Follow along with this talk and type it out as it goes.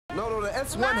No, the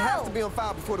S1 has to be on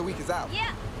file before the week is out.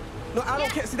 Yeah. No, I don't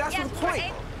care. See, that's the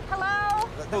point. Hello?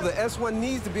 No, the S1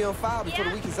 needs to be on file before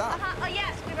the week is out. Oh,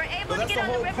 yes, we were able Well, to get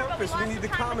on the river, but we that's the whole purpose. lost We need the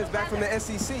some time comments with back from the weather.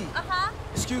 SEC.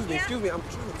 Excuse me, I'm...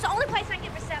 It's the only place I can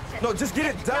get reception. No, just get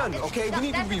it done, okay? We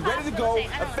need to be ready to go,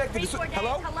 effective.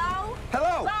 Hello? Hello?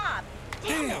 Hello? Bob,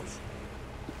 damn.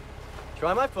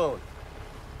 Try my phone.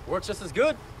 Works just as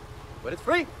good, but it's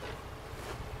free.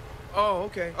 Oh,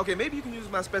 okay. Okay, maybe you can use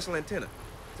my special antenna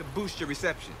to boost your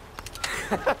reception.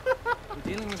 We're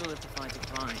dealing with a lithified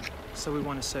decline, so we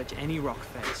want to search any rock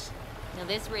face. Now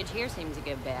this ridge here seems a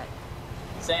good bet.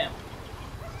 Sam.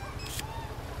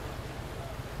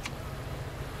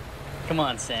 Come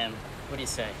on, Sam. What do you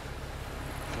say?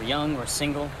 We're young, we're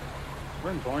single.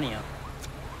 We're in Borneo.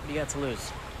 What do you got to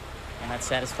lose? I'm not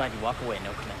satisfied, you walk away,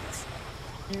 no commitments.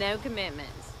 No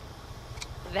commitments.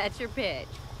 That's your pitch.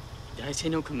 Did I say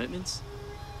no commitments?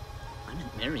 I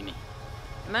meant marry me.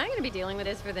 Am I going to be dealing with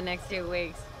this for the next 2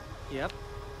 weeks? Yep.